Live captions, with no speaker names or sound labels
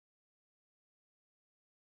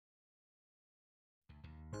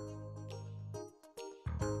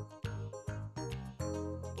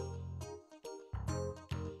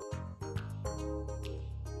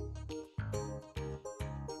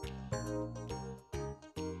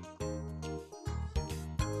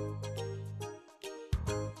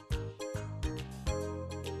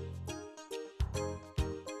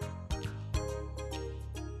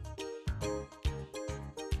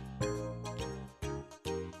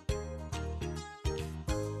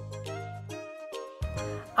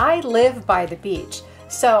I live by the beach.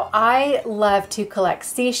 So I love to collect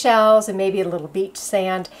seashells and maybe a little beach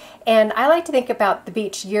sand. And I like to think about the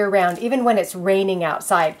beach year-round, even when it's raining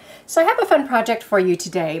outside. So I have a fun project for you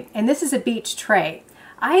today, and this is a beach tray.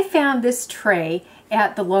 I found this tray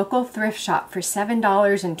at the local thrift shop for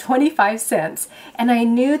 $7.25, and I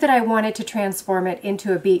knew that I wanted to transform it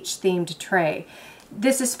into a beach-themed tray.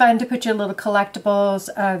 This is fun to put your little collectibles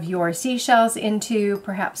of your seashells into,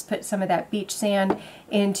 perhaps put some of that beach sand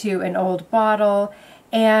into an old bottle,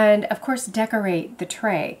 and of course decorate the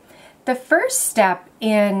tray. The first step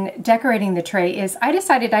in decorating the tray is I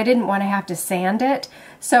decided I didn't want to have to sand it,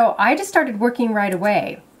 so I just started working right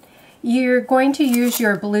away. You're going to use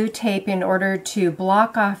your blue tape in order to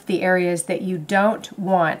block off the areas that you don't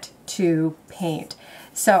want to paint.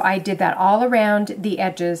 So I did that all around the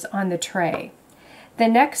edges on the tray. The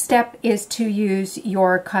next step is to use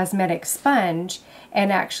your cosmetic sponge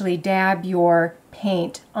and actually dab your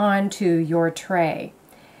paint onto your tray.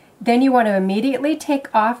 Then you want to immediately take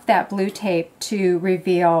off that blue tape to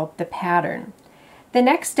reveal the pattern. The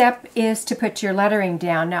next step is to put your lettering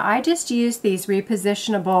down. Now I just used these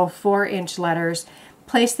repositionable 4-inch letters,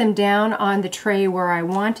 place them down on the tray where I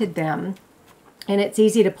wanted them, and it's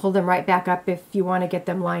easy to pull them right back up if you want to get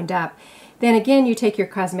them lined up. Then again, you take your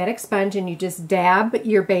cosmetic sponge and you just dab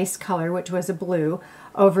your base color, which was a blue,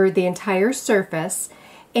 over the entire surface.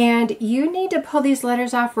 And you need to pull these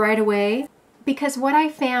letters off right away, because what I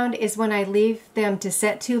found is when I leave them to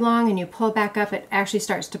set too long and you pull back up, it actually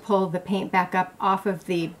starts to pull the paint back up off of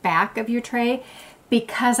the back of your tray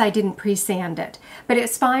because I didn't pre-sand it. But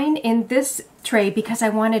it's fine in this tray because I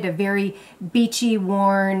wanted a very beachy,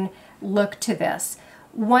 worn look to this.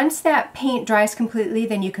 Once that paint dries completely,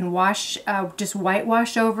 then you can wash, just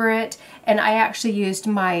whitewash over it. And I actually used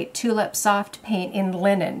my Tulip Soft paint in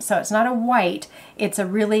linen. So it's not a white, it's a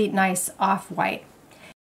really nice off-white.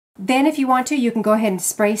 Then if you want to, you can go ahead and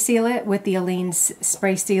spray seal it with the Aleene's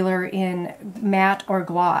spray sealer in matte or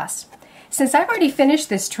gloss. Since I've already finished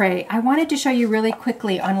this tray, I wanted to show you really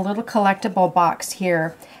quickly on a little collectible box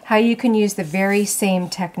here how you can use the very same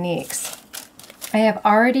techniques. I have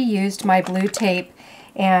already used my blue tape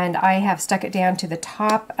and I have stuck it down to the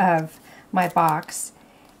top of my box.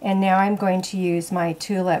 And now I'm going to use my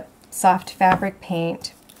Tulip Soft Fabric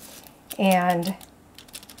paint, and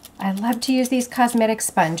I love to use these cosmetic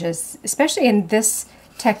sponges, especially in this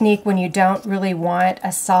technique when you don't really want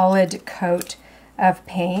a solid coat of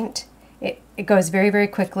paint. It goes very, very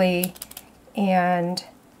quickly and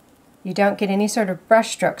you don't get any sort of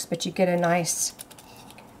brush strokes, but you get a nice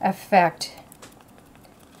effect.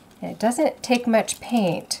 And it doesn't take much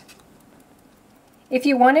paint. If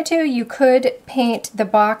you wanted to, you could paint the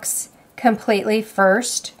box completely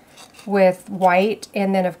first with white,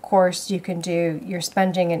 and then of course you can do your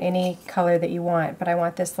sponging in any color that you want, but I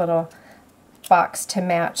want this little box to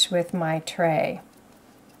match with my tray.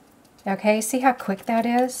 Okay, see how quick that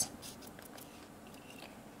is?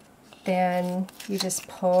 Then you just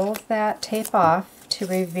pull that tape off to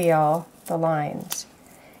reveal the lines.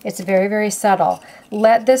 It's very, very subtle.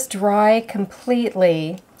 Let this dry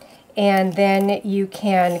completely, and then you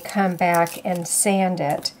can come back and sand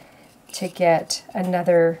it to get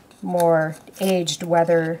another more aged,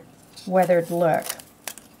 weathered look.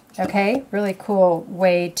 Okay, really cool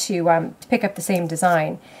way to pick up the same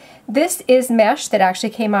design. This is mesh that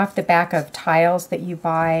actually came off the back of tiles that you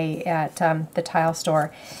buy at the tile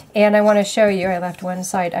store. And I want to show you, I left one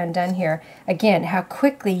side undone here, again, how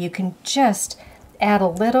quickly you can just add a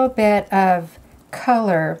little bit of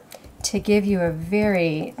color to give you a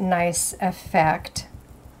very nice effect.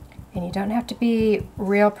 And you don't have to be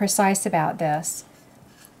real precise about this.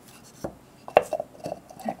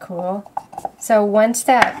 Isn't that cool? So once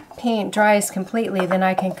that paint dries completely, then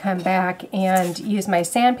I can come back and use my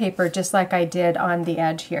sandpaper just like I did on the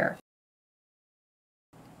edge here.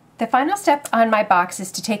 The final step on my box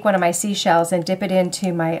is to take one of my seashells and dip it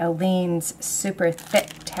into my Aleene's super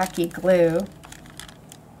thick tacky glue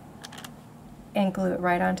and glue it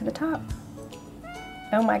right onto the top.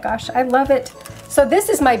 Oh my gosh, I love it. So this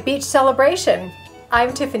is my beach celebration.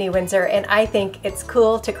 I'm Tiffany Windsor, and I think it's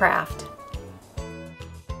cool to craft.